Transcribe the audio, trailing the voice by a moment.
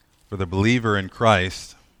For the believer in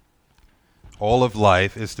Christ, all of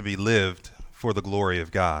life is to be lived for the glory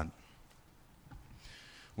of God.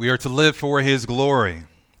 We are to live for His glory,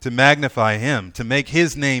 to magnify Him, to make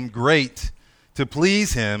His name great, to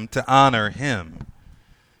please Him, to honor Him.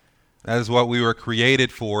 That is what we were created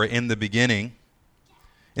for in the beginning.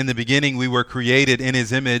 In the beginning, we were created in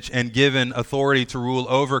His image and given authority to rule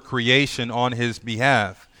over creation on His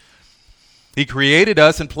behalf. He created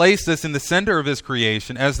us and placed us in the center of His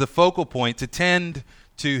creation as the focal point to tend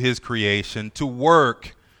to His creation, to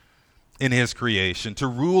work in His creation, to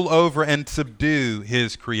rule over and subdue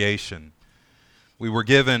His creation. We were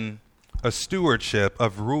given a stewardship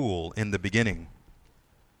of rule in the beginning.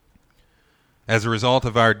 As a result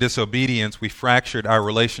of our disobedience, we fractured our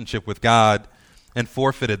relationship with God and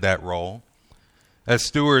forfeited that role. As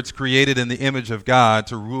stewards created in the image of God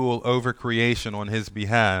to rule over creation on His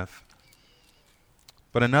behalf.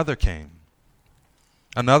 But another came.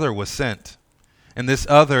 Another was sent. And this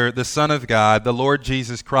other, the Son of God, the Lord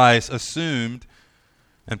Jesus Christ, assumed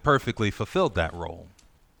and perfectly fulfilled that role.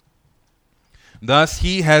 Thus,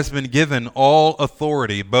 He has been given all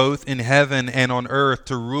authority, both in heaven and on earth,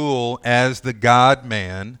 to rule as the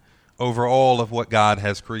God-man over all of what God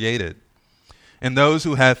has created. And those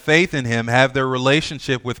who have faith in Him have their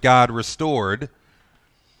relationship with God restored,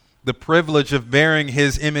 the privilege of bearing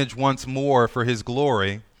His image once more for His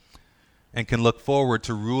glory, and can look forward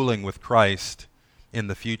to ruling with Christ in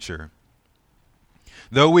the future.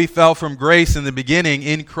 Though we fell from grace in the beginning,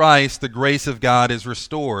 in Christ the grace of God is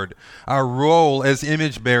restored. Our role as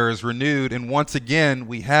image bearers renewed, and once again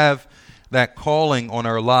we have that calling on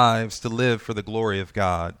our lives to live for the glory of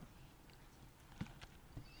God.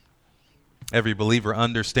 Every believer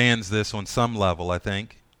understands this on some level, I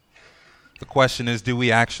think. The question is, do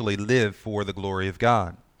we actually live for the glory of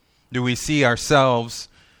God? Do we see ourselves,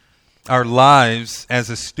 our lives, as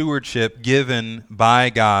a stewardship given by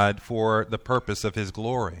God for the purpose of His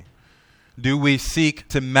glory? Do we seek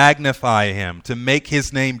to magnify Him, to make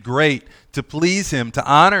His name great, to please Him, to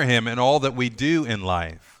honor Him in all that we do in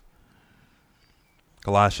life?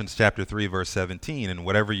 Colossians chapter 3, verse 17, and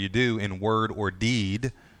whatever you do in word or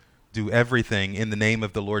deed, do everything in the name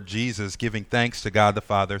of the Lord Jesus, giving thanks to God the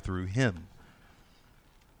Father through Him.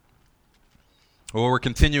 Well, we're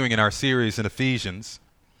continuing in our series in Ephesians.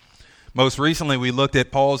 Most recently, we looked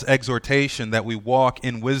at Paul's exhortation that we walk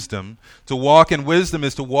in wisdom. To walk in wisdom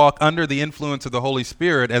is to walk under the influence of the Holy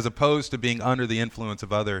Spirit as opposed to being under the influence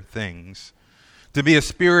of other things. To be a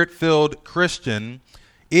Spirit-filled Christian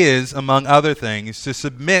is, among other things, to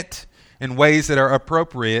submit in ways that are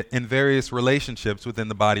appropriate in various relationships within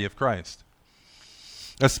the body of Christ.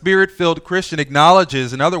 A Spirit-filled Christian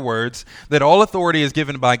acknowledges, in other words, that all authority is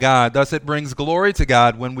given by God. Thus, it brings glory to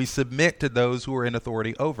God when we submit to those who are in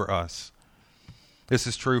authority over us. This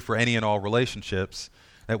is true for any and all relationships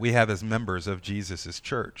that we have as members of Jesus'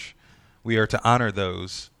 church. We are to honor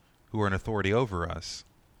those who are in authority over us.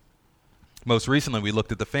 Most recently, we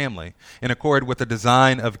looked at the family. In accord with the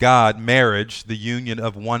design of God, marriage, the union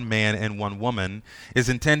of one man and one woman, is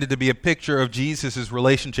intended to be a picture of Jesus'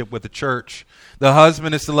 relationship with the church. The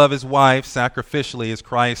husband is to love his wife sacrificially as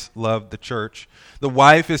Christ loved the church. The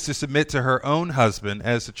wife is to submit to her own husband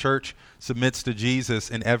as the church submits to Jesus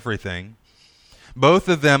in everything. Both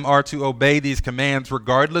of them are to obey these commands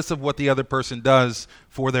regardless of what the other person does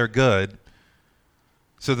for their good,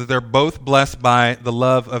 so that they're both blessed by the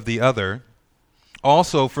love of the other.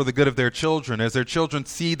 Also for the good of their children, as their children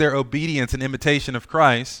see their obedience and imitation of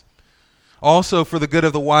Christ. Also for the good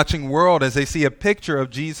of the watching world, as they see a picture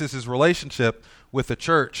of Jesus' relationship with the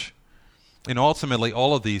church. And ultimately,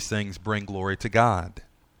 all of these things bring glory to God.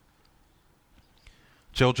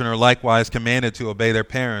 Children are likewise commanded to obey their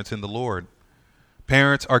parents in the Lord.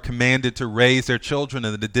 Parents are commanded to raise their children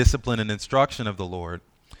in the discipline and instruction of the Lord.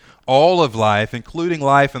 All of life, including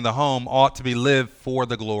life in the home, ought to be lived for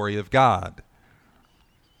the glory of God.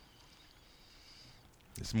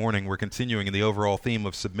 This morning, we're continuing in the overall theme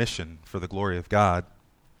of submission for the glory of God.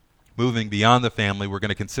 Moving beyond the family, we're going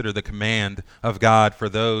to consider the command of God for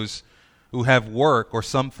those who have work or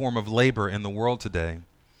some form of labor in the world today.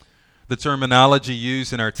 The terminology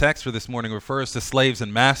used in our text for this morning refers to slaves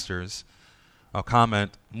and masters. I'll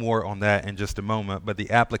comment more on that in just a moment, but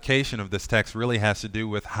the application of this text really has to do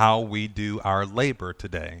with how we do our labor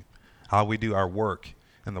today, how we do our work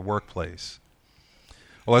in the workplace.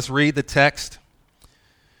 Well, let's read the text.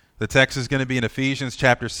 The text is going to be in Ephesians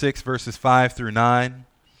chapter 6, verses 5 through 9.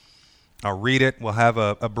 I'll read it. We'll have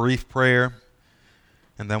a brief prayer,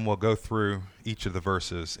 and then we'll go through each of the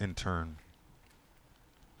verses in turn.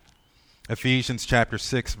 Ephesians chapter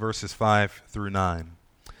 6, verses 5 through 9.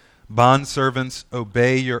 Bondservants,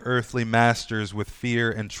 obey your earthly masters with fear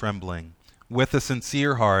and trembling, with a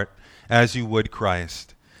sincere heart, as you would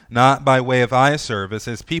Christ, not by way of eye service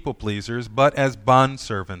as people pleasers, but as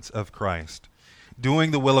bondservants of Christ,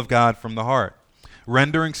 doing the will of God from the heart,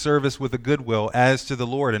 rendering service with a good will as to the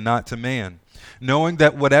Lord and not to man, knowing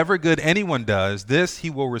that whatever good anyone does, this he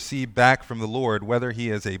will receive back from the Lord, whether he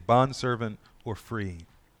is a bondservant or free.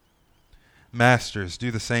 Masters,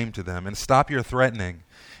 do the same to them, and stop your threatening,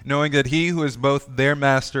 knowing that he who is both their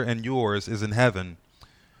master and yours is in heaven,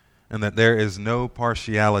 and that there is no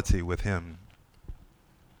partiality with him.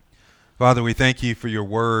 Father, we thank you for your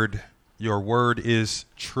word. Your word is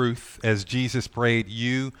truth. As Jesus prayed,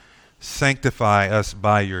 you sanctify us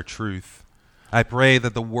by your truth. I pray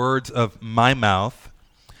that the words of my mouth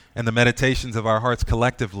and the meditations of our hearts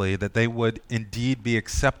collectively, that they would indeed be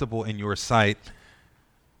acceptable in your sight.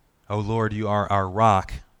 O Lord, you are our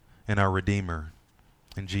rock and our Redeemer.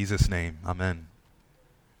 In Jesus' name, amen.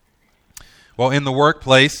 Well, in the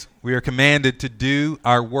workplace, we are commanded to do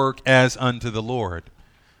our work as unto the Lord.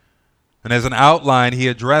 And as an outline, he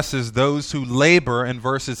addresses those who labor in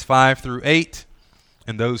verses 5 through 8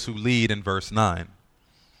 and those who lead in verse 9.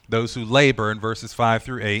 Those who labor in verses 5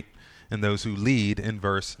 through 8 and those who lead in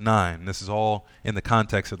verse 9. This is all in the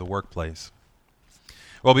context of the workplace.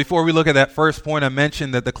 Well, before we look at that first point, I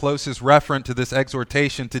mentioned that the closest referent to this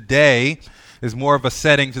exhortation today is more of a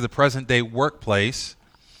setting to the present-day workplace.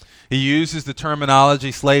 He uses the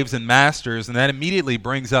terminology slaves and masters, and that immediately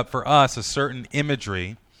brings up for us a certain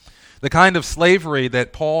imagery. The kind of slavery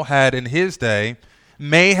that Paul had in his day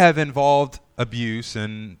may have involved abuse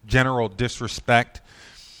and general disrespect,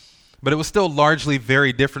 but it was still largely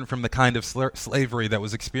very different from the kind of slavery that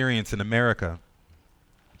was experienced in America.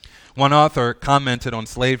 One author commented on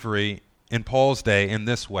slavery in Paul's day in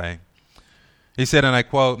this way. He said, and I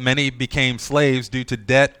quote, "Many became slaves due to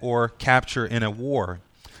debt or capture in a war.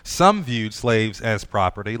 Some viewed slaves as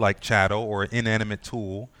property, like chattel or inanimate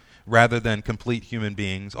tool, rather than complete human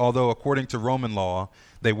beings, although according to Roman law,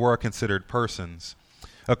 they were considered persons.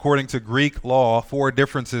 According to Greek law, 4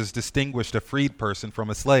 differences distinguished a freed person from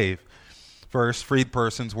a slave. First, freed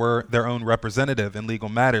persons were their own representative in legal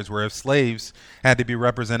matters, whereas slaves had to be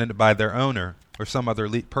represented by their owner or some other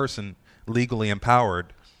person legally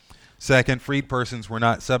empowered. Second, freed persons were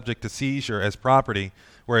not subject to seizure as property,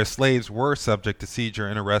 whereas slaves were subject to seizure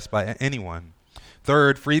and arrest by anyone.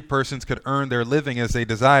 Third, freed persons could earn their living as they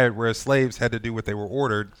desired, whereas slaves had to do what they were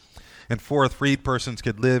ordered. And fourth, freed persons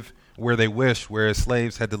could live where they wished, whereas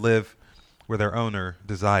slaves had to live where their owner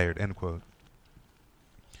desired." End quote.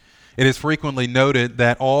 It is frequently noted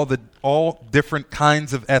that all different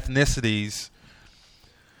kinds of ethnicities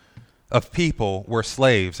of people were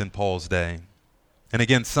slaves in Paul's day. And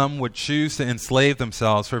again, some would choose to enslave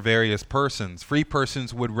themselves for various persons. Free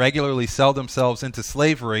persons would regularly sell themselves into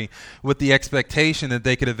slavery with the expectation that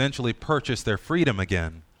they could eventually purchase their freedom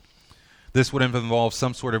again. This would involve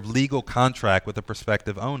some sort of legal contract with a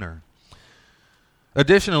prospective owner.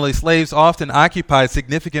 Additionally, slaves often occupied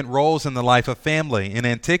significant roles in the life of family in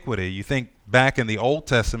antiquity. You think back in the Old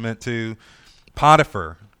Testament to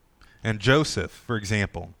Potiphar and Joseph, for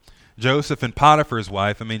example. Joseph and Potiphar's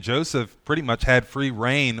wife, Joseph pretty much had free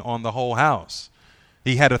reign on the whole house.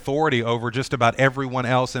 He had authority over just about everyone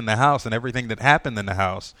else in the house and everything that happened in the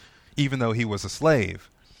house, even though he was a slave.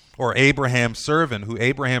 Or Abraham's servant, who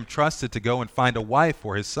Abraham trusted to go and find a wife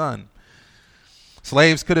for his son.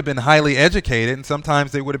 Slaves could have been highly educated, and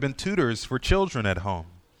sometimes they would have been tutors for children at home.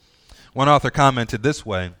 One author commented this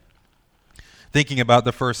way, thinking about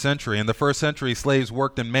the first century. In the first century, slaves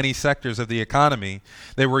worked in many sectors of the economy.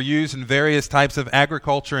 They were used in various types of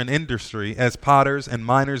agriculture and industry as potters and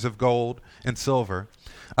miners of gold and silver.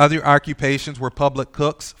 Other occupations were public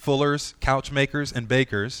cooks, fullers, couchmakers, and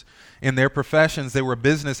bakers. In their professions, they were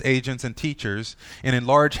business agents and teachers, and in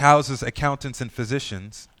large houses, accountants and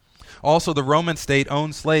physicians. Also, the Roman state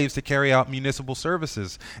owned slaves to carry out municipal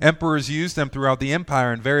services. Emperors used them throughout the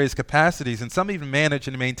empire in various capacities, and some even managed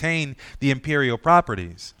and maintained the imperial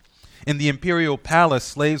properties. In the imperial palace,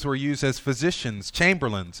 slaves were used as physicians,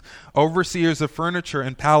 chamberlains, overseers of furniture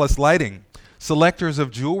and palace lighting, selectors of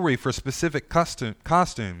jewelry for specific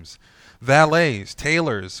costumes, valets,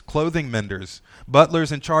 tailors, clothing menders,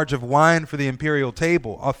 butlers in charge of wine for the imperial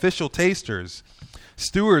table, official tasters,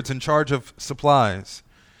 stewards in charge of supplies.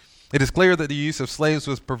 It is clear that the use of slaves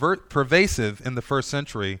was pervasive in the first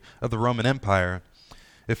century of the Roman Empire.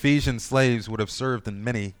 Ephesian slaves would have served in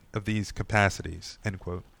many of these capacities. End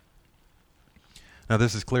quote. Now,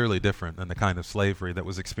 this is clearly different than the kind of slavery that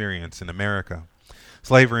was experienced in America.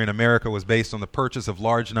 Slavery in America was based on the purchase of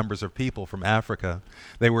large numbers of people from Africa.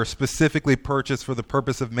 They were specifically purchased for the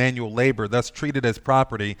purpose of manual labor, thus treated as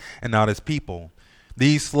property and not as people.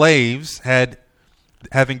 These slaves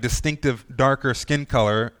having distinctive darker skin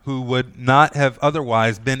color, who would not have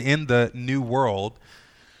otherwise been in the New World,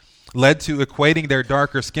 led to equating their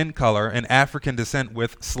darker skin color and African descent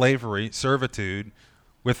with slavery, servitude,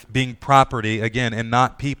 with being property, again, and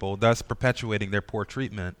not people, thus perpetuating their poor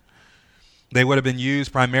treatment. They would have been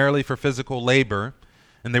used primarily for physical labor,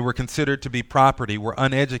 and they were considered to be property, were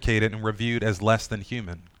uneducated, and were viewed as less than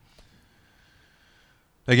human.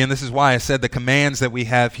 Again, this is why I said the commands that we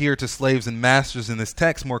have here to slaves and masters in this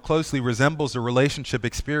text more closely resembles the relationship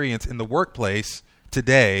experience in the workplace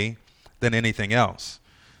today than anything else.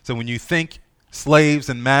 So when you think slaves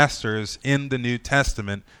and masters in the New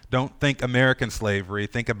Testament, don't think American slavery,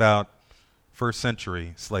 think about first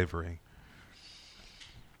century slavery.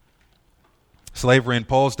 Slavery in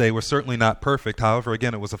Paul's day was certainly not perfect. However,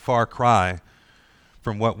 again, it was a far cry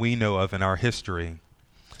from what we know of in our history.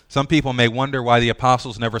 Some people may wonder why the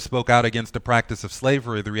apostles never spoke out against the practice of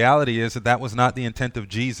slavery. The reality is that that was not the intent of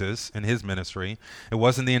Jesus in his ministry. It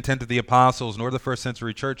wasn't the intent of the apostles nor the first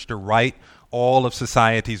century church to right all of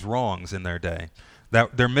society's wrongs in their day.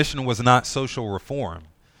 That their mission was not social reform.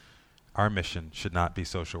 Our mission should not be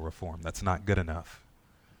social reform. That's not good enough.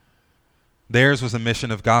 Theirs was a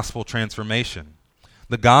mission of gospel transformation.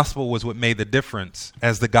 The gospel was what made the difference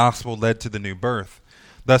as the gospel led to the new birth.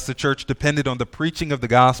 Thus, the church depended on the preaching of the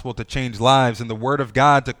gospel to change lives and the word of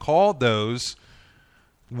God to call those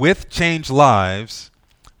with changed lives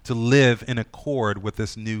to live in accord with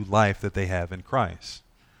this new life that they have in Christ.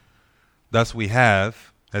 Thus, we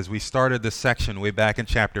have, as we started this section way back in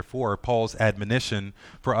chapter 4, Paul's admonition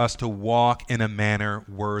for us to walk in a manner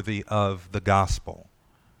worthy of the gospel.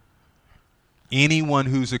 Anyone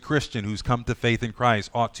who's a Christian, who's come to faith in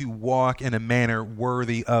Christ, ought to walk in a manner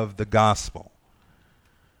worthy of the gospel.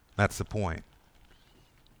 That's the point.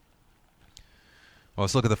 Well,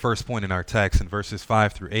 let's look at the first point in our text in verses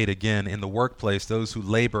 5 through 8 again. In the workplace, those who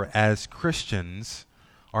labor as Christians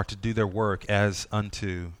are to do their work as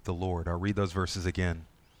unto the Lord. I'll read those verses again.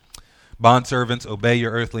 Bondservants, obey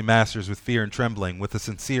your earthly masters with fear and trembling, with a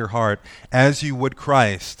sincere heart, as you would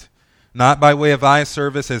Christ, not by way of eye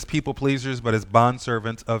service as people pleasers, but as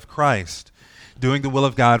bondservants of Christ, doing the will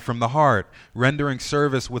of God from the heart, rendering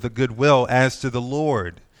service with a good will as to the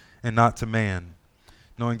Lord and not to man,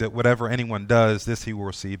 knowing that whatever anyone does, this he will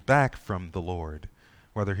receive back from the Lord,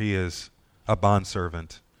 whether he is a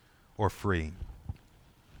bondservant or free.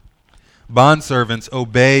 Bondservants,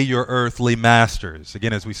 obey your earthly masters.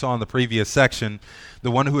 Again, as we saw in the previous section,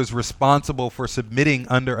 the one who is responsible for submitting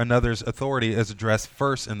under another's authority is addressed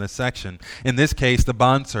first in this section. In this case, the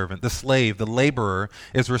bondservant, the slave, the laborer,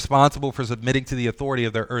 is responsible for submitting to the authority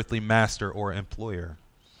of their earthly master or employer.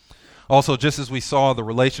 Also, just as we saw the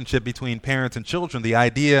relationship between parents and children, the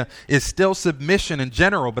idea is still submission in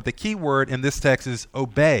general, but the key word in this text is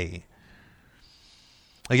obey.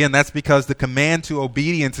 Again, that's because the command to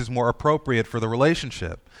obedience is more appropriate for the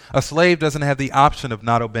relationship. A slave doesn't have the option of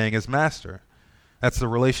not obeying his master. That's the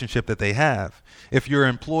relationship that they have. If you're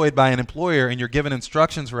employed by an employer and you're given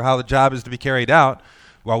instructions for how the job is to be carried out,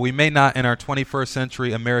 while we may not in our 21st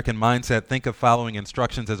century American mindset think of following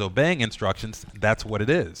instructions as obeying instructions, that's what it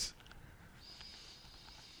is.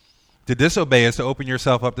 To disobey is to open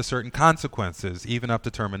yourself up to certain consequences, even up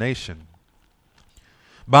to termination.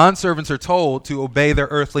 Bondservants are told to obey their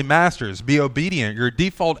earthly masters. Be obedient. Your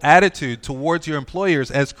default attitude towards your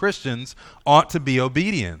employers as Christians ought to be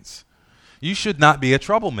obedience. You should not be a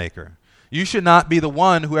troublemaker. You should not be the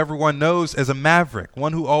one who everyone knows as a maverick,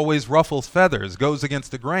 one who always ruffles feathers, goes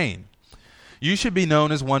against the grain. You should be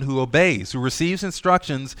known as one who obeys, who receives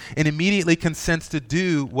instructions and immediately consents to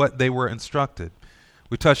do what they were instructed.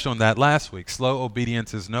 We touched on that last week. Slow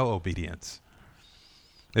obedience is no obedience.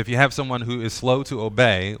 If you have someone who is slow to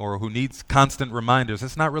obey or who needs constant reminders,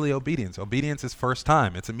 it's not really obedience. Obedience is first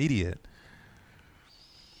time. It's immediate.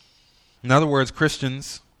 In other words,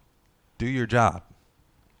 Christians, do your job.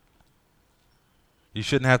 You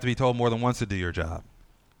shouldn't have to be told more than once to do your job.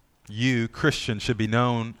 You, Christians, should be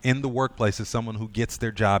known in the workplace as someone who gets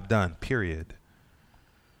their job done, period.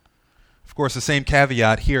 Of course, the same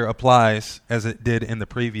caveat here applies as it did in the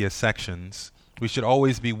previous sections. We should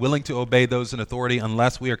always be willing to obey those in authority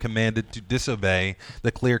unless we are commanded to disobey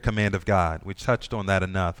the clear command of God. We touched on that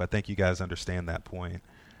enough. I think you guys understand that point.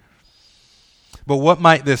 But what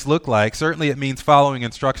might this look like? Certainly it means following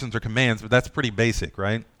instructions or commands, but that's pretty basic,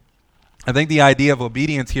 right? I think the idea of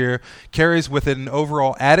obedience here carries with it an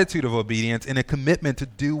overall attitude of obedience and a commitment to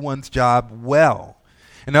do one's job well.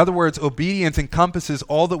 In other words, obedience encompasses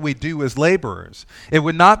all that we do as laborers. It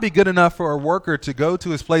would not be good enough for a worker to go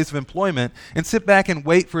to his place of employment and sit back and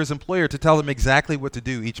wait for his employer to tell him exactly what to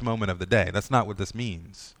do each moment of the day. That's not what this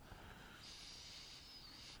means.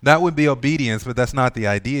 That would be obedience, but that's not the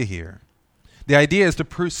idea here. The idea is to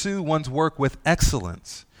pursue one's work with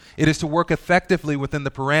excellence. It is to work effectively within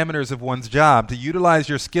the parameters of one's job, to utilize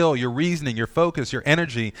your skill, your reasoning, your focus, your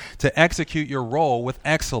energy to execute your role with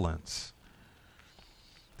excellence.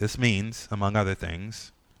 This means, among other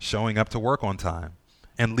things, showing up to work on time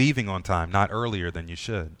and leaving on time, not earlier than you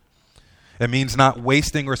should. It means not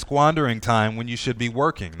wasting or squandering time when you should be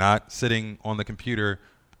working, not sitting on the computer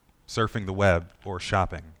surfing the web or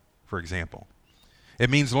shopping, for example. It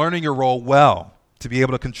means learning your role well to be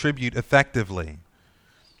able to contribute effectively.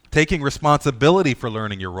 Taking responsibility for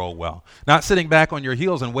learning your role well, not sitting back on your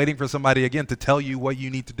heels and waiting for somebody again to tell you what you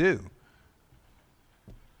need to do.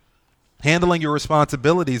 Handling your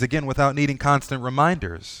responsibilities, again, without needing constant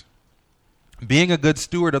reminders. Being a good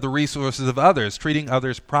steward of the resources of others, treating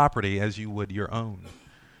others' property as you would your own.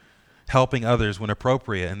 Helping others when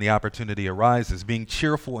appropriate and the opportunity arises. Being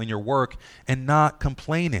cheerful in your work and not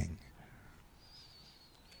complaining.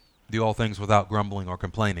 Do all things without grumbling or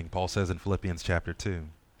complaining, Paul says in Philippians chapter 2.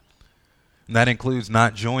 And that includes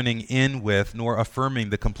not joining in with nor affirming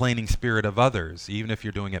the complaining spirit of others, even if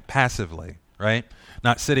you're doing it passively, right?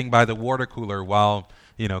 Not sitting by the water cooler while,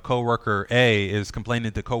 coworker A is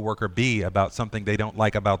complaining to coworker B about something they don't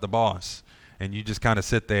like about the boss. And you just kind of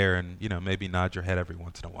sit there and, maybe nod your head every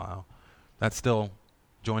once in a while. That's still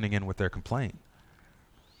joining in with their complaint.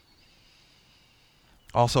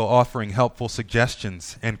 Also offering helpful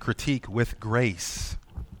suggestions and critique with grace.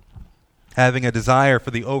 Having a desire for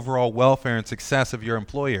the overall welfare and success of your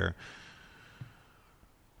employer.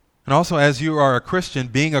 And also, as you are a Christian,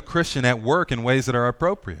 being a Christian at work in ways that are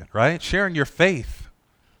appropriate, right? Sharing your faith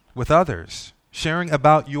with others. Sharing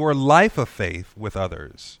about your life of faith with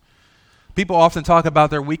others. People often talk about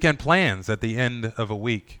their weekend plans at the end of a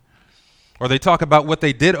week. Or they talk about what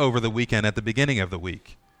they did over the weekend at the beginning of the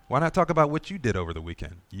week. Why not talk about what you did over the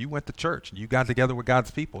weekend? You went to church. You got together with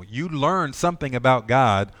God's people. You learned something about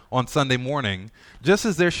God on Sunday morning. Just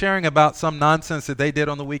as they're sharing about some nonsense that they did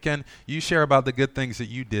on the weekend, you share about the good things that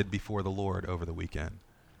you did before the Lord over the weekend.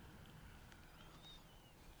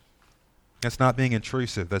 That's not being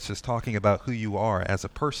intrusive. That's just talking about who you are as a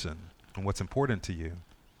person and what's important to you.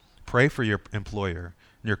 Pray for your employer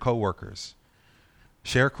and your coworkers.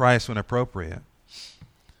 Share Christ when appropriate.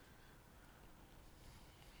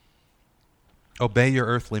 Obey your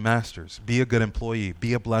earthly masters. Be a good employee.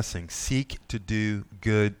 Be a blessing. Seek to do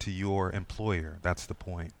good to your employer. That's the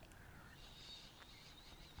point.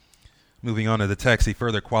 Moving on to the text, he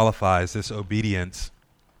further qualifies this obedience.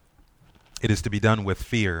 It is to be done with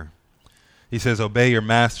fear. He says, obey your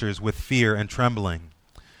masters with fear and trembling.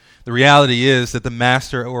 The reality is that the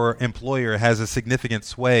master or employer has a significant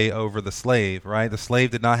sway over the slave, right? The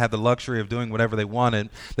slave did not have the luxury of doing whatever they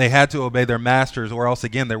wanted. They had to obey their masters, or else,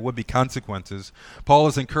 again, there would be consequences. Paul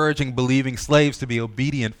is encouraging believing slaves to be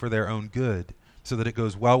obedient for their own good, so that it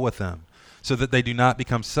goes well with them, so that they do not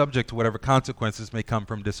become subject to whatever consequences may come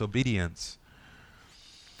from disobedience.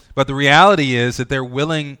 But the reality is that their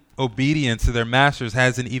willing obedience to their masters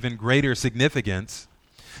has an even greater significance.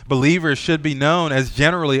 Believers should be known as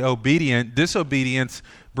generally obedient. Disobedience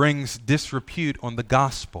brings disrepute on the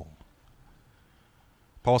gospel.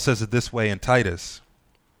 Paul says it this way in Titus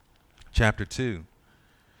chapter 2.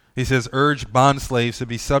 He says, urge bondslaves to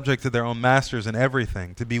be subject to their own masters in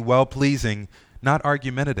everything, to be well-pleasing, not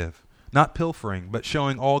argumentative, not pilfering, but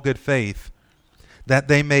showing all good faith, that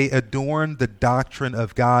they may adorn the doctrine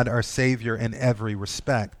of God our Savior in every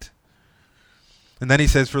respect. And then he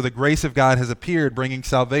says, for the grace of God has appeared, bringing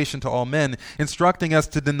salvation to all men, instructing us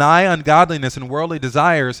to deny ungodliness and worldly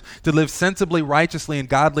desires, to live sensibly, righteously, and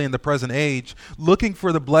godly in the present age, looking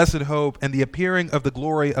for the blessed hope and the appearing of the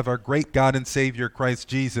glory of our great God and Savior, Christ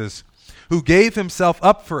Jesus, who gave himself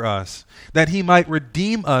up for us, that he might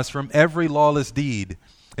redeem us from every lawless deed,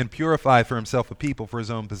 and purify for himself a people for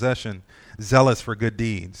his own possession, zealous for good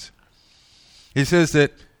deeds. He says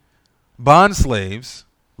that bondslaves,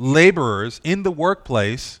 laborers in the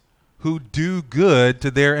workplace who do good to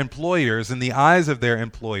their employers in the eyes of their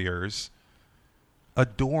employers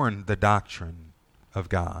adorn the doctrine of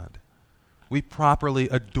God. We properly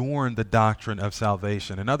adorn the doctrine of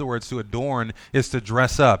salvation. In other words, to adorn is to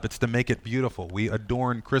dress up. It's to make it beautiful. We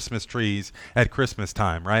adorn Christmas trees at Christmas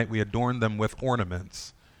time, right? We adorn them with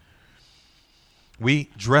ornaments. We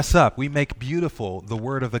dress up, we make beautiful the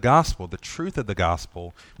word of the gospel, the truth of the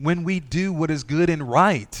gospel, when we do what is good and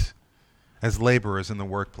right as laborers in the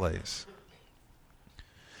workplace.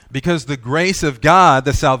 Because the grace of God,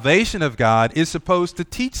 the salvation of God, is supposed to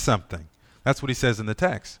teach something. That's what he says in the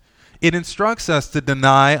text. It instructs us to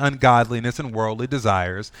deny ungodliness and worldly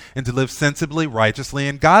desires and to live sensibly, righteously,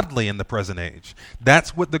 and godly in the present age.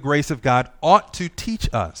 That's what the grace of God ought to teach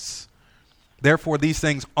us. Therefore, these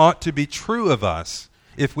things ought to be true of us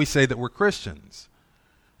if we say that we're Christians.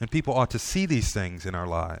 And people ought to see these things in our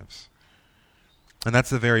lives. And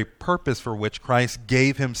that's the very purpose for which Christ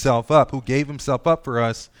gave himself up, who gave himself up for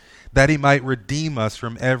us, that he might redeem us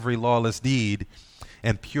from every lawless deed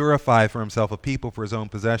and purify for himself a people for his own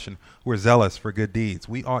possession who are zealous for good deeds.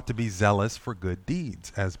 We ought to be zealous for good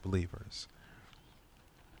deeds as believers.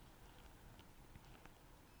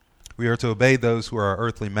 We are to obey those who are our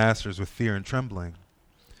earthly masters with fear and trembling.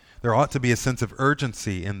 There ought to be a sense of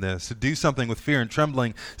urgency in this. To do something with fear and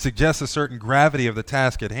trembling suggests a certain gravity of the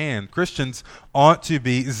task at hand. Christians ought to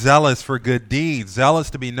be zealous for good deeds, zealous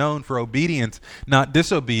to be known for obedience, not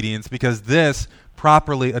disobedience, because this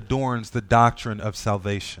properly adorns the doctrine of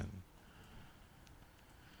salvation.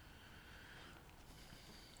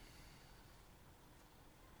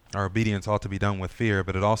 Our obedience ought to be done with fear,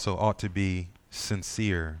 but it also ought to be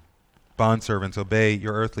sincere. Bondservants, obey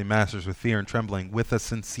your earthly masters with fear and trembling, with a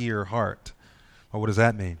sincere heart. Well, what does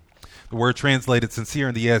that mean? The word translated sincere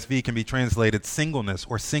in the ESV can be translated singleness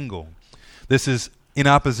or single. This is in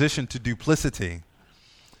opposition to duplicity,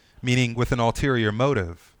 meaning with an ulterior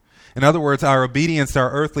motive. In other words, our obedience to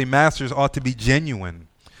our earthly masters ought to be genuine.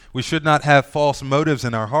 We should not have false motives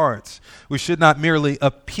in our hearts. We should not merely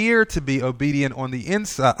appear to be obedient on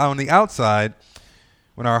the outside.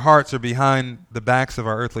 When our hearts are behind the backs of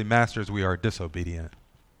our earthly masters, we are disobedient.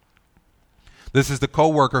 This is the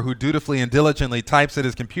coworker who dutifully and diligently types at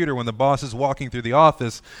his computer when the boss is walking through the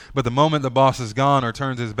office, but the moment the boss is gone or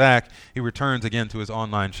turns his back, he returns again to his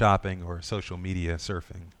online shopping or social media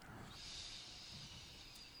surfing.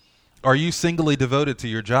 Are you singly devoted to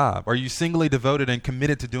your job? Are you singly devoted and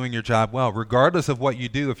committed to doing your job well? Regardless of what you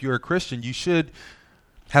do, if you're a Christian, you should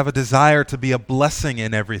have a desire to be a blessing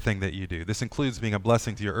in everything that you do. This includes being a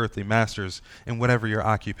blessing to your earthly masters in whatever your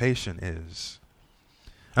occupation is.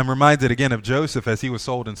 I'm reminded again of Joseph as he was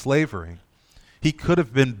sold in slavery. He could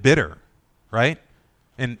have been bitter, right?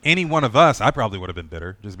 And any one of us, I probably would have been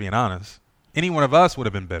bitter, just being honest. Any one of us would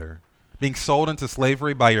have been bitter. Being sold into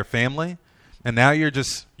slavery by your family, and now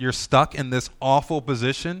you're stuck in this awful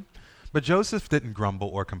position. But Joseph didn't grumble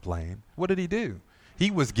or complain. What did he do? He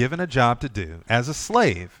was given a job to do as a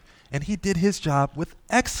slave, and he did his job with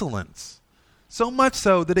excellence. So much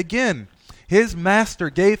so that, again, his master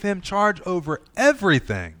gave him charge over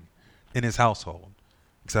everything in his household,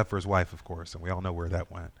 except for his wife, of course, and we all know where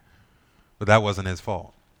that went. But that wasn't his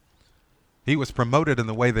fault. He was promoted in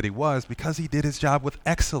the way that he was because he did his job with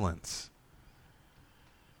excellence.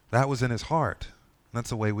 That was in his heart. That's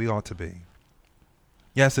the way we ought to be.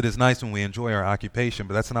 Yes, it is nice when we enjoy our occupation,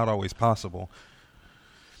 but that's not always possible.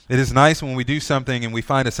 It is nice when we do something and we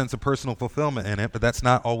find a sense of personal fulfillment in it, but that's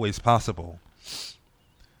not always possible.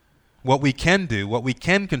 What we can do, what we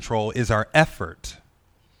can control, is our effort.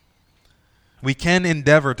 We can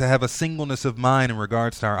endeavor to have a singleness of mind in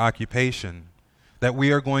regards to our occupation, that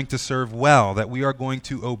we are going to serve well, that we are going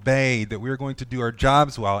to obey, that we are going to do our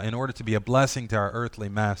jobs well in order to be a blessing to our earthly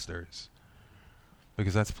masters,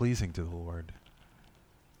 because that's pleasing to the Lord.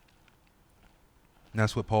 And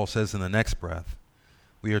that's what Paul says in the next breath.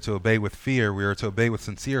 We are to obey with fear. We are to obey with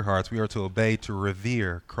sincere hearts. We are to obey to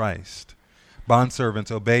revere Christ.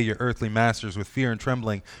 Bondservants, obey your earthly masters with fear and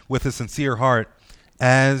trembling, with a sincere heart,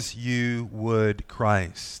 as you would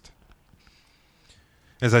Christ.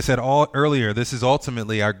 As I said earlier, this is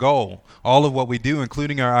ultimately our goal. All of what we do,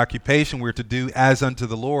 including our occupation, we're to do as unto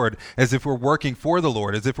the Lord, as if we're working for the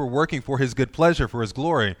Lord, as if we're working for his good pleasure, for his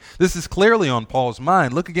glory. This is clearly on Paul's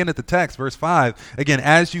mind. Look again at the text, verse 5. Again,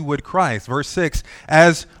 as you would Christ. Verse 6,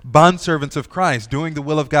 as bondservants of Christ, doing the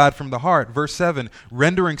will of God from the heart. Verse 7,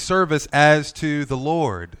 rendering service as to the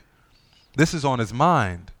Lord. This is on his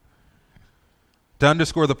mind. To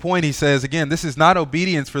underscore the point, he says, again, this is not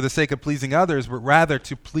obedience for the sake of pleasing others, but rather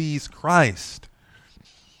to please Christ.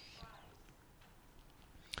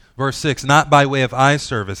 Verse 6, not by way of eye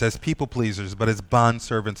service as people pleasers, but as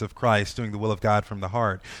bondservants of Christ, doing the will of God from the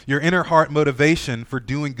heart. Your inner heart motivation for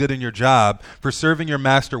doing good in your job, for serving your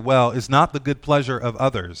master well, is not the good pleasure of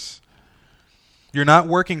others. You're not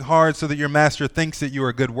working hard so that your master thinks that you are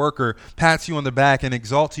a good worker, pats you on the back, and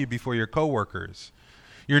exalts you before your coworkers.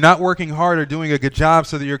 You're not working hard or doing a good job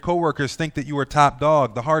so that your coworkers think that you are top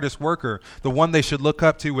dog, the hardest worker, the one they should look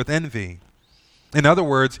up to with envy. In other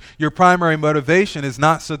words, your primary motivation is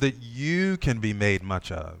not so that you can be made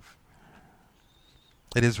much of.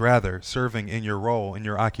 It is rather serving in your role, in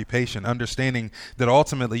your occupation, understanding that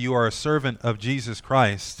ultimately you are a servant of Jesus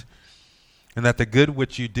Christ, and that the good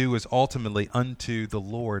which you do is ultimately unto the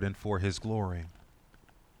Lord and for his glory.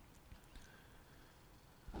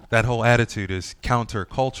 That whole attitude is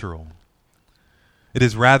countercultural. It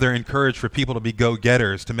is rather encouraged for people to be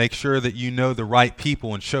go-getters, to make sure that you know the right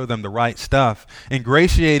people and show them the right stuff.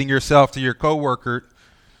 Ingratiating yourself to your coworker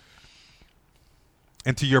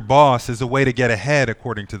and to your boss is a way to get ahead,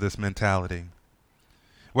 according to this mentality.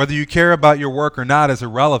 Whether you care about your work or not is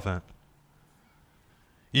irrelevant.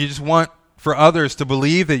 You just want for others to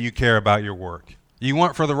believe that you care about your work. You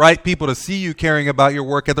want for the right people to see you caring about your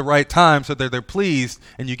work at the right time so that they're pleased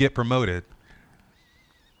and you get promoted.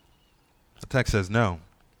 The text says no.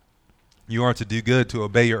 You are to do good, to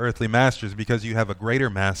obey your earthly masters, because you have a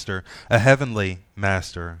greater master, a heavenly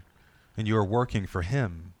master, and you are working for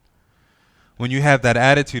him. When you have that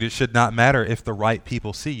attitude, it should not matter if the right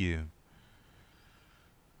people see you.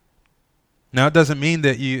 Now, it doesn't mean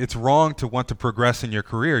that it's wrong to want to progress in your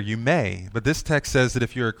career. You may. But this text says that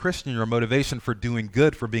if you're a Christian, your motivation for doing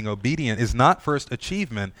good, for being obedient, is not first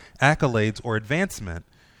achievement, accolades, or advancement.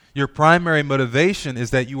 Your primary motivation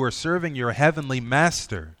is that you are serving your heavenly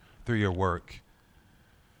master through your work.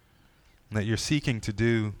 And that you're seeking to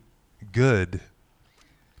do good,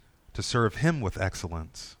 to serve him with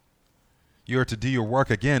excellence. You are to do your work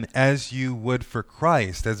again as you would for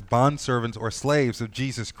Christ, as bondservants or slaves of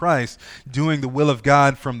Jesus Christ, doing the will of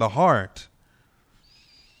God from the heart.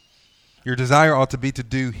 Your desire ought to be to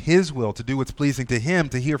do his will, to do what's pleasing to him,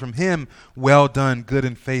 to hear from him, well done, good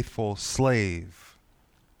and faithful slave.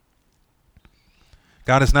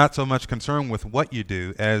 God is not so much concerned with what you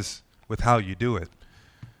do as with how you do it.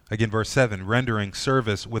 Again, verse 7, rendering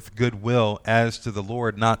service with good will as to the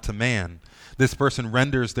Lord, not to man. This person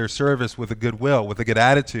renders their service with a good will, with a good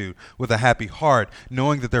attitude, with a happy heart,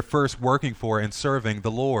 knowing that they're first working for and serving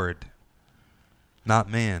the Lord, not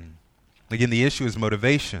man. Again, the issue is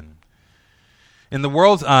motivation. In the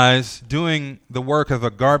world's eyes, doing the work of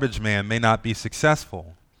a garbage man may not be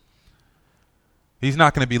successful. He's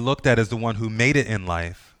not going to be looked at as the one who made it in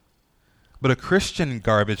life. But a Christian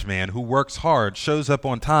garbage man who works hard, shows up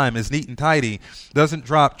on time, is neat and tidy, doesn't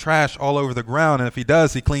drop trash all over the ground, and if he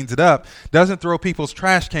does, he cleans it up, doesn't throw people's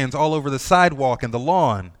trash cans all over the sidewalk and the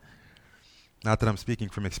lawn. Not that I'm speaking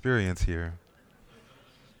from experience here.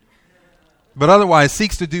 But otherwise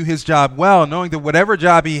seeks to do his job well, knowing that whatever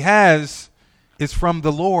job he has is from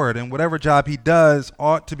the Lord, and whatever job he does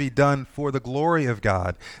ought to be done for the glory of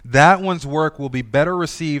God. That one's work will be better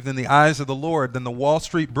received in the eyes of the Lord than the Wall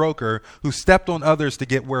Street broker who stepped on others to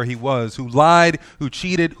get where he was, who lied, who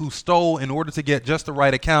cheated, who stole in order to get just the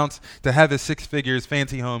right accounts to have his 6 figures,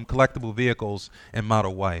 fancy home, collectible vehicles, and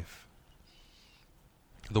model wife.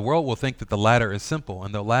 The world will think that the latter is simple,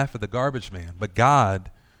 and they'll laugh at the garbage man, but God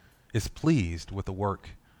is pleased with the work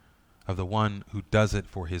of the one who does it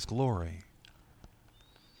for his glory.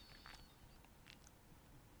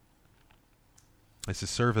 This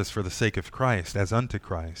is service for the sake of Christ, as unto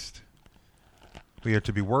Christ. We are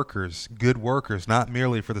to be workers, good workers, not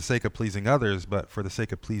merely for the sake of pleasing others, but for the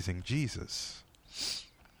sake of pleasing Jesus.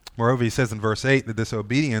 Moreover, he says in verse 8 that this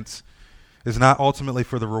obedience is not ultimately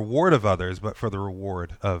for the reward of others, but for the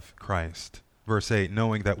reward of Christ. Verse 8,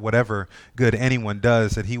 knowing that whatever good anyone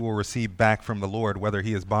does, that he will receive back from the Lord, whether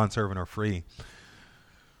he is bondservant or free.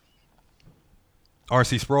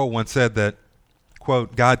 R.C. Sproul once said that,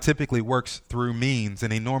 quote, God typically works through means,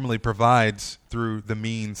 and he normally provides through the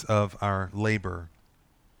means of our labor.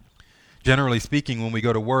 Generally speaking, when we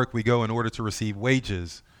go to work, we go in order to receive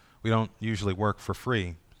wages. We don't usually work for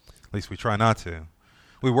free. At least we try not to.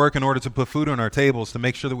 We work in order to put food on our tables, to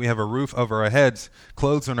make sure that we have a roof over our heads,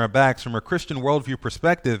 clothes on our backs. From a Christian worldview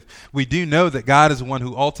perspective, we do know that God is the one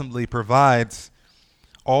who ultimately provides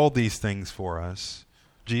all these things for us.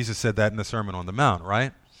 Jesus said that in the Sermon on the Mount,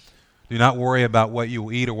 right? Do not worry about what you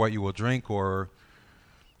will eat or what you will drink or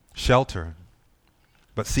shelter,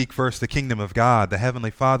 but seek first the kingdom of God. The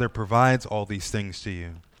Heavenly Father provides all these things to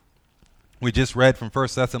you. We just read from 2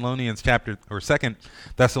 Thessalonians chapter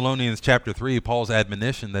 3, Paul's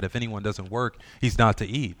admonition that if anyone doesn't work, he's not to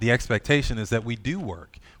eat. The expectation is that we do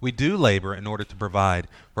work. We do labor in order to provide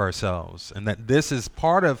for ourselves, and that this is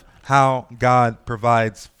part of how God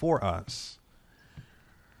provides for us.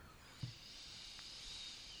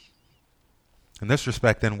 In this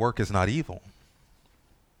respect, then, work is not evil.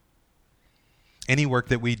 Any work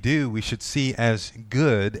that we do, we should see as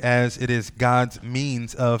good, as it is God's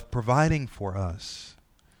means of providing for us.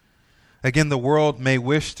 Again, the world may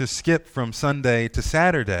wish to skip from Sunday to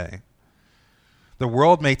Saturday. The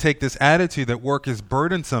world may take this attitude that work is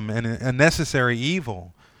burdensome and a necessary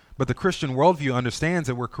evil. But the Christian worldview understands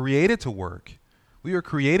that we're created to work. We were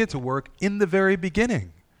created to work in the very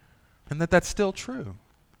beginning, and that's still true.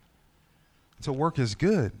 So work is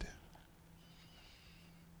good.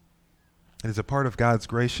 It is a part of God's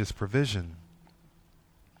gracious provision.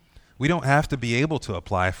 We don't have to be able to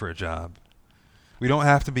apply for a job. We don't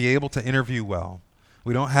have to be able to interview well.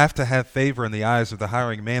 We don't have to have favor in the eyes of the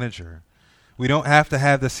hiring manager. We don't have to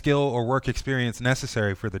have the skill or work experience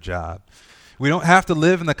necessary for the job. We don't have to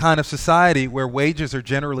live in the kind of society where wages are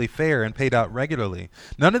generally fair and paid out regularly.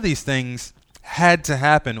 None of these things had to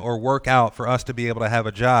happen or work out for us to be able to have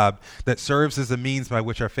a job that serves as a means by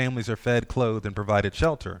which our families are fed, clothed, and provided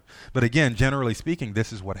shelter. But again, generally speaking,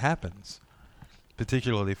 this is what happens,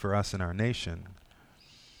 particularly for us in our nation.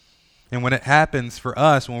 And when it happens for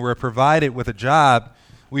us, when we're provided with a job,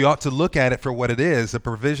 we ought to look at it for what it is, a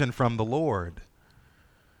provision from the Lord.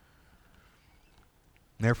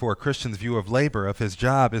 Therefore, a Christian's view of labor, of his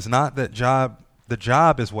job, is not that the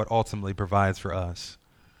job is what ultimately provides for us.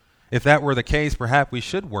 If that were the case, perhaps we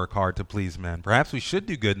should work hard to please men. Perhaps we should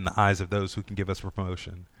do good in the eyes of those who can give us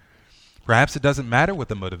promotion. Perhaps it doesn't matter what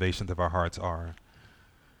the motivations of our hearts are.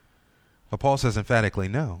 But Paul says emphatically,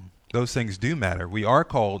 no. Those things do matter. We are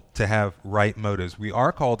called to have right motives. We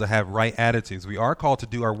are called to have right attitudes. We are called to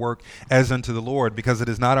do our work as unto the Lord, because it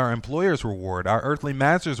is not our employer's reward, our earthly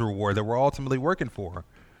master's reward that we're ultimately working for.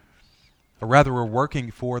 Or rather, we're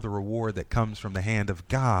working for the reward that comes from the hand of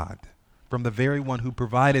God, from the very one who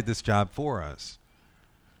provided this job for us.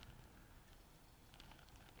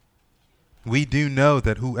 We do know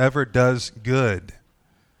that whoever does good,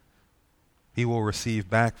 he will receive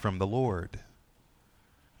back from the Lord,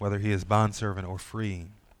 whether he is bondservant or free.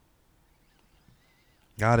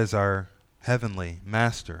 God is our heavenly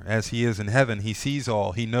master. As he is in heaven, he sees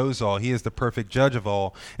all, he knows all, he is the perfect judge of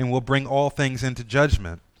all, and will bring all things into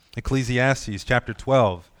judgment. Ecclesiastes chapter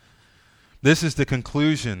 12. This is the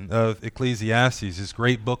conclusion of Ecclesiastes, this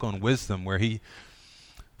great book on wisdom, where the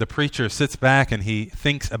preacher sits back and he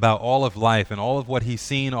thinks about all of life and all of what he's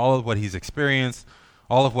seen, all of what he's experienced,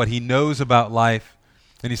 all of what he knows about life.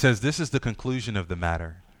 And he says, this is the conclusion of the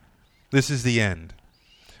matter. This is the end.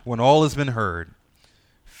 When all has been heard,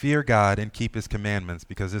 fear God and keep his commandments,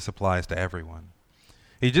 because this applies to everyone.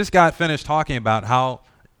 He just got finished talking about how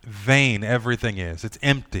vain everything is. It's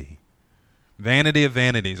empty. Vanity of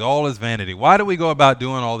vanities. All is vanity. Why do we go about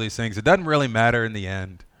doing all these things? It doesn't really matter in the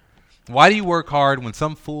end. Why do you work hard when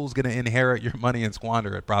some fool's going to inherit your money and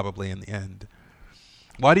squander it probably in the end?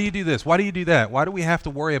 Why do you do this? Why do you do that? Why do we have to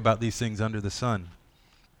worry about these things under the sun?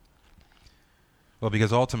 Well,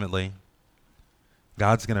 because ultimately,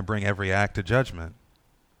 God's going to bring every act to judgment.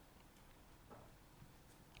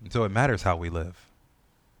 And so it matters how we live.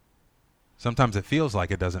 Sometimes it feels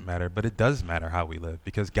like it doesn't matter, but it does matter how we live,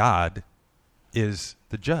 because God is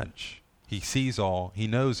the judge. He sees all, he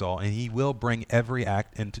knows all, and he will bring every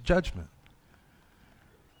act into judgment.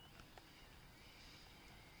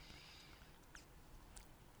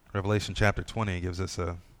 Revelation chapter 20 gives us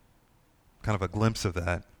a kind of a glimpse of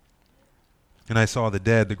that. And I saw the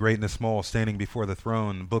dead, the great and the small, standing before the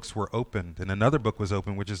throne. Books were opened, and another book was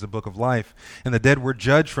opened, which is the book of life. And the dead were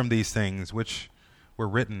judged from these things, which were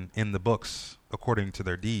written in the books according to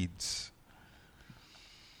their deeds.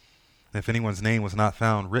 And if anyone's name was not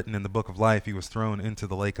found written in the book of life, he was thrown into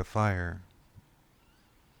the lake of fire.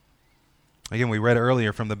 Again, we read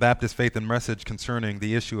earlier from the Baptist Faith and Message concerning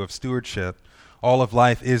the issue of stewardship. All of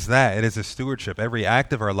life is that. It is a stewardship. Every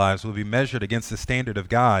act of our lives will be measured against the standard of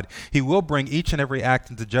God. He will bring each and every act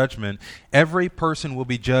into judgment. Every person will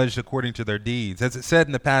be judged according to their deeds. As it said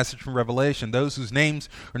in the passage from Revelation, those whose names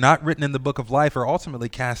are not written in the book of life are ultimately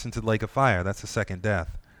cast into the lake of fire. That's the second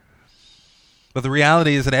death. But the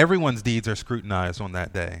reality is that everyone's deeds are scrutinized on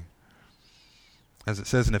that day. As it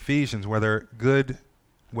says in Ephesians, whatever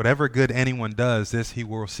good anyone does, this he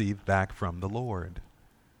will receive back from the Lord.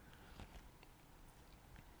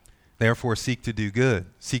 Therefore, seek to do good,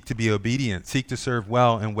 seek to be obedient, seek to serve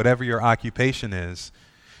well in whatever your occupation is,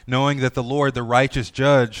 knowing that the Lord, the righteous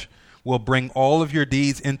judge, will bring all of your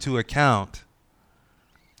deeds into account,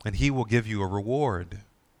 and he will give you a reward.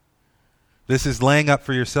 This is laying up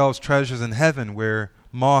for yourselves treasures in heaven, where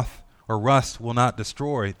moth or rust will not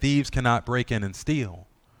destroy, thieves cannot break in and steal.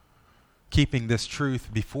 Keeping this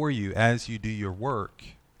truth before you as you do your work.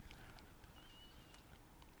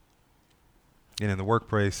 And in the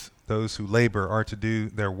workplace, those who labor are to do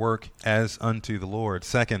their work as unto the Lord.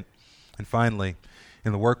 Second, and finally,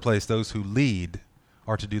 in the workplace, those who lead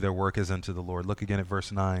are to do their work as unto the Lord. Look again at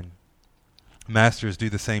verse 9. Masters, do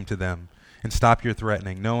the same to them, and stop your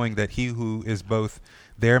threatening, knowing that he who is both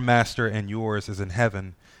their master and yours is in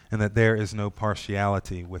heaven, and that there is no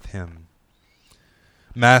partiality with him.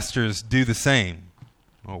 Masters, do the same.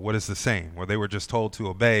 Well, what is the same? Well, they were just told to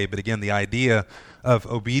obey, but again, the idea of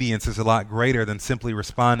obedience is a lot greater than simply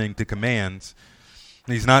responding to commands.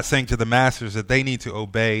 He's not saying to the masters that they need to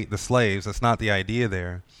obey the slaves. That's not the idea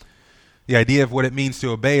there. The idea of what it means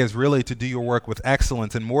to obey is really to do your work with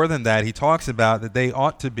excellence. And more than that, he talks about that they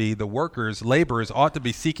ought to be, the workers, laborers, ought to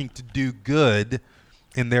be seeking to do good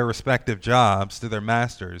in their respective jobs to their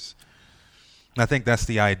masters. And I think that's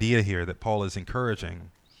the idea here that Paul is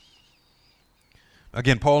encouraging.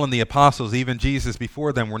 Again, Paul and the apostles, even Jesus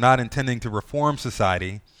before them, were not intending to reform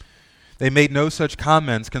society. They made no such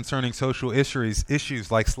comments concerning social issues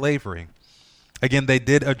like slavery. Again, they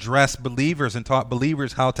did address believers and taught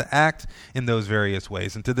believers how to act in those various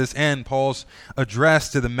ways. And to this end, Paul's address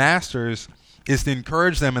to the masters is to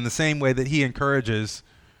encourage them in the same way that he encourages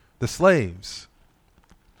the slaves.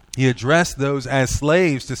 He addressed those as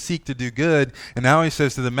slaves to seek to do good, and now he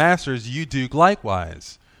says to the masters, you do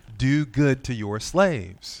likewise. Do good to your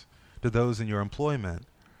slaves, to those in your employment.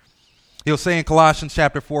 He'll say in Colossians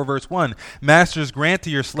chapter 4, verse 1, Masters, grant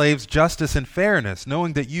to your slaves justice and fairness,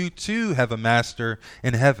 knowing that you too have a master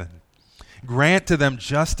in heaven. Grant to them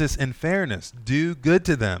justice and fairness. Do good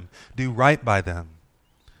to them. Do right by them.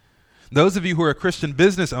 Those of you who are Christian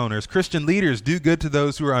business owners, Christian leaders, do good to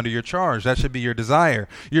those who are under your charge. That should be your desire.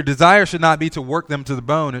 Your desire should not be to work them to the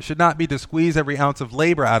bone. It should not be to squeeze every ounce of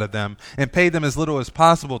labor out of them and pay them as little as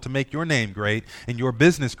possible to make your name great and your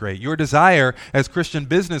business great. Your desire as Christian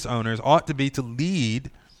business owners ought to be to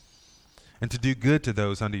lead and to do good to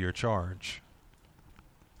those under your charge.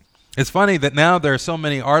 It's funny that now there are so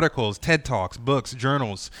many articles, TED Talks, books,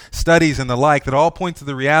 journals, studies, and the like that all point to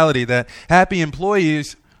the reality that happy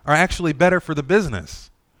employees are actually better for the business.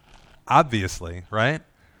 Obviously, right?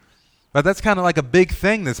 But that's kind of like a big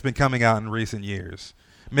thing that's been coming out in recent years.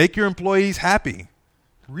 Make your employees happy.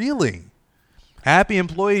 Really? Happy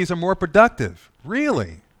employees are more productive.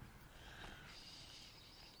 Really?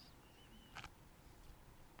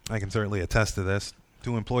 I can certainly attest to this.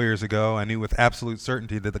 2 employers ago, I knew with absolute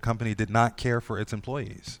certainty that the company did not care for its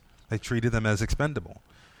employees. They treated them as expendable.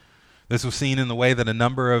 This was seen in the way that a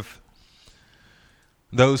number of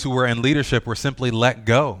those who were in leadership were simply let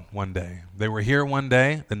go one day. They were here one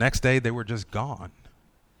day, the next day they were just gone.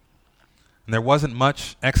 And there wasn't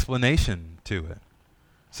much explanation to it.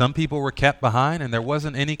 Some people were kept behind, and there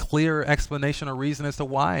wasn't any clear explanation or reason as to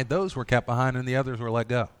why those were kept behind and the others were let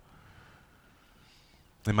go.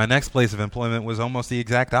 And my next place of employment was almost the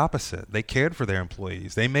exact opposite. They cared for their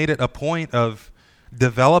employees. They made it a point of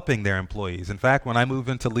developing their employees. In fact, when I moved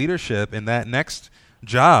into leadership in that next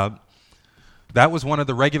job, that was one of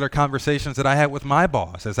the regular conversations that I had with my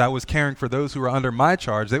boss as I was caring for those who were under my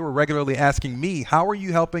charge. They were regularly asking me, how are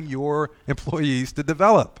you helping your employees to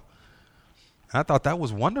develop? And I thought that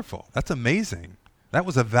was wonderful. That's amazing. That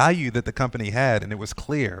was a value that the company had, and it was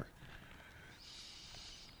clear.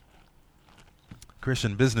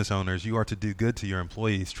 Christian business owners, you are to do good to your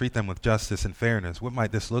employees. Treat them with justice and fairness. What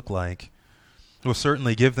might this look like? Well,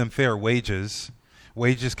 certainly give them fair wages.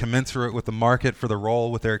 Wages commensurate with the market for the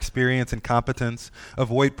role, with their experience and competence.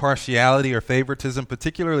 Avoid partiality or favoritism,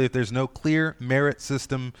 particularly if there's no clear merit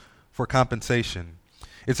system for compensation.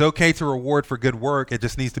 It's okay to reward for good work. It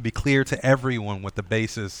just needs to be clear to everyone what the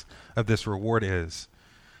basis of this reward is.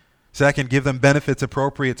 Second, give them benefits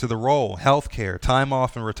appropriate to the role, health care, time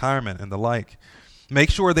off and retirement, and the like. Make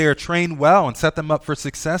sure they are trained well and set them up for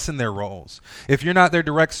success in their roles. If you're not their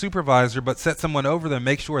direct supervisor but set someone over them,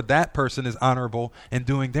 make sure that person is honorable and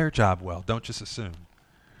doing their job well. Don't just assume.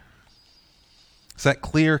 Set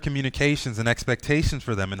clear communications and expectations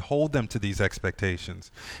for them and hold them to these expectations.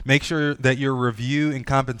 Make sure that your review and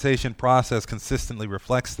compensation process consistently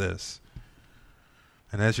reflects this.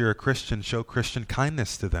 And as you're a Christian, show Christian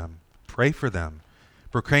kindness to them. Pray for them.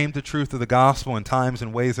 Proclaim the truth of the gospel in times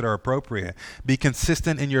and ways that are appropriate. Be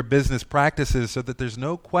consistent in your business practices so that there's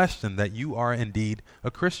no question that you are indeed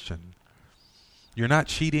a Christian. You're not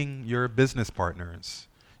cheating your business partners.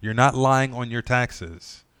 You're not lying on your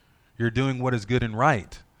taxes. You're doing what is good and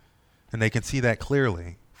right, and they can see that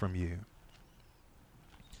clearly from you.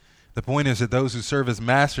 The point is that those who serve as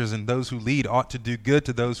masters and those who lead ought to do good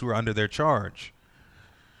to those who are under their charge.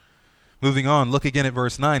 Moving on, look again at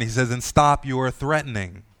verse 9. He says, and stop your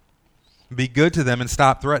threatening. Be good to them and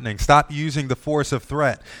stop threatening. Stop using the force of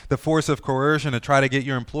threat, the force of coercion to try to get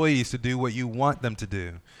your employees to do what you want them to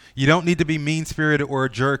do. You don't need to be mean-spirited or a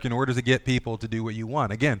jerk in order to get people to do what you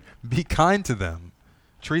want. Again, be kind to them.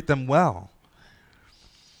 Treat them well.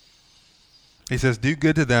 He says, do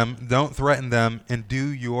good to them, don't threaten them, and do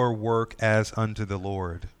your work as unto the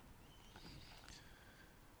Lord.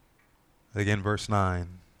 Again, verse 9.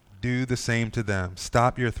 Do the same to them.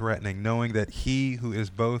 Stop your threatening, knowing that he who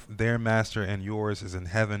is both their master and yours is in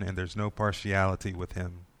heaven, and there's no partiality with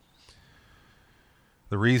him.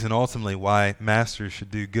 The reason ultimately why masters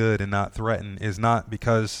should do good and not threaten is not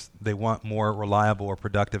because they want more reliable or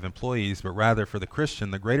productive employees, but rather for the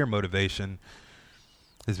Christian, the greater motivation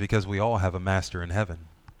is because we all have a master in heaven.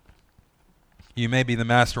 You may be the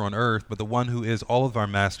master on earth, but the one who is all of our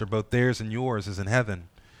master, both theirs and yours, is in heaven.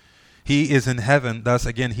 He is in heaven, thus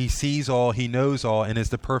again, he sees all, he knows all, and is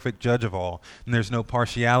the perfect judge of all, and there's no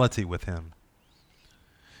partiality with him.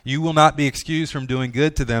 You will not be excused from doing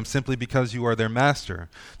good to them simply because you are their master.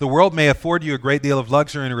 The world may afford you a great deal of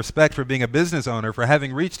luxury and respect for being a business owner, for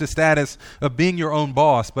having reached the status of being your own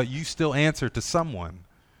boss, but you still answer to someone.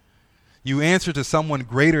 You answer to someone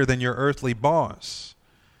greater than your earthly boss.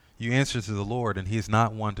 You answer to the Lord, and he is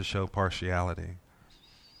not one to show partiality.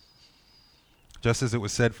 Just as it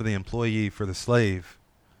was said for the employee, for the slave,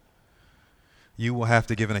 you will have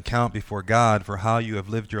to give an account before God for how you have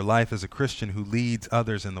lived your life as a Christian who leads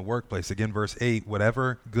others in the workplace. Again, verse 8,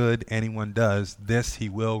 whatever good anyone does, this he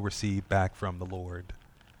will receive back from the Lord.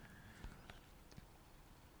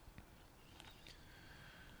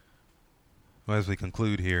 Well, as we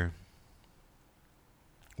conclude here,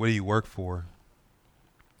 what do you work for?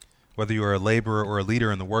 Whether you are a laborer or a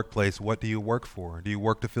leader in the workplace, what do you work for? Do you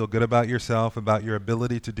work to feel good about yourself, about your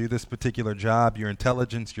ability to do this particular job, your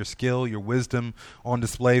intelligence, your skill, your wisdom on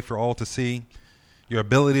display for all to see, your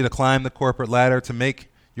ability to climb the corporate ladder, to make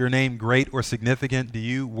your name great or significant? Do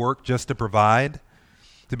you work just to provide,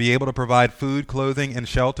 to be able to provide food, clothing, and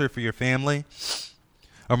shelter for your family?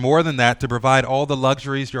 Or more than that, to provide all the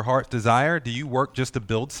luxuries your heart desire? Do you work just to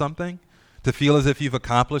build something? To feel as if you've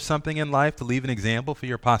accomplished something in life, to leave an example for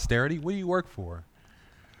your posterity? What do you work for?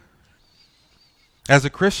 As a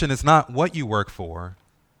Christian, it's not what you work for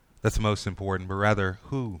that's most important, but rather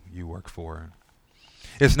who you work for.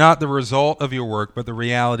 It's not the result of your work, but the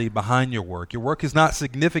reality behind your work. Your work is not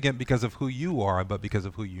significant because of who you are, but because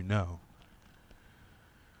of who you know.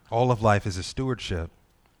 All of life is a stewardship.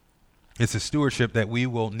 It's a stewardship that we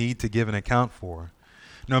will need to give an account for.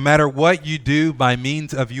 No matter what you do by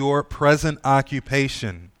means of your present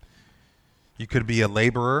occupation, you could be a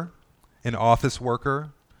laborer, an office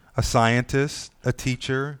worker, a scientist, a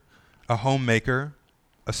teacher, a homemaker,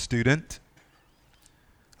 a student,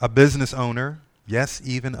 a business owner, yes,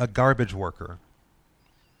 even a garbage worker.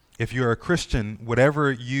 If you're a Christian,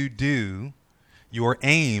 whatever you do, your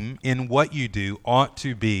aim in what you do ought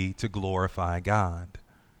to be to glorify God.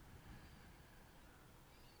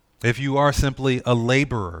 If you are simply a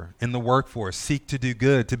laborer in the workforce, seek to do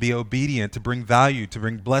good, to be obedient, to bring value, to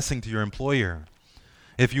bring blessing to your employer.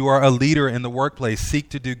 If you are a leader in the workplace, seek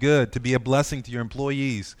to do good, to be a blessing to your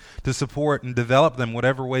employees, to support and develop them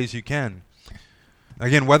whatever ways you can.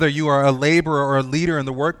 Again, whether you are a laborer or a leader in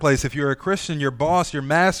the workplace, if you're a Christian, your boss, your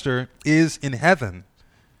master is in heaven.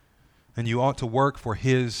 And you ought to work for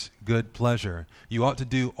his good pleasure. You ought to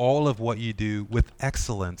do all of what you do with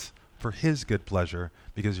excellence for his good pleasure,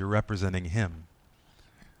 because you're representing him.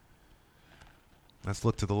 Let's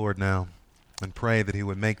look to the Lord now and pray that he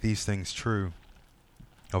would make these things true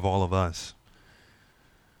of all of us.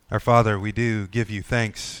 Our Father, we do give you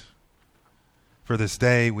thanks for this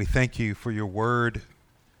day. We thank you for your word,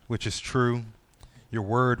 which is true, your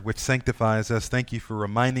word which sanctifies us. Thank you for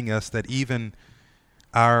reminding us that even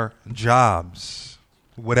our jobs,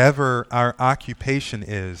 whatever our occupation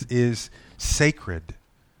is sacred.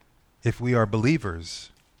 If we are believers,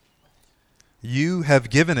 you have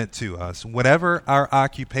given it to us, whatever our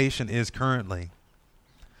occupation is currently.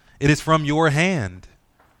 It is from your hand,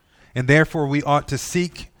 and therefore we ought to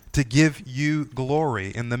seek to give you glory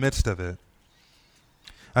in the midst of it.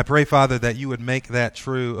 I pray, Father, that you would make that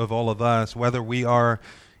true of all of us, whether we are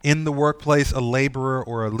in the workplace a laborer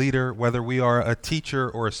or a leader, whether we are a teacher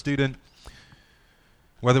or a student,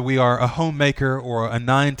 whether we are a homemaker or a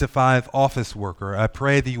 9-to-5 office worker. I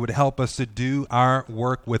pray that you would help us to do our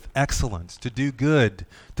work with excellence, to do good,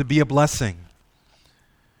 to be a blessing,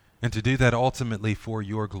 and to do that ultimately for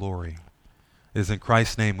your glory. It is in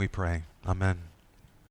Christ's name we pray. Amen.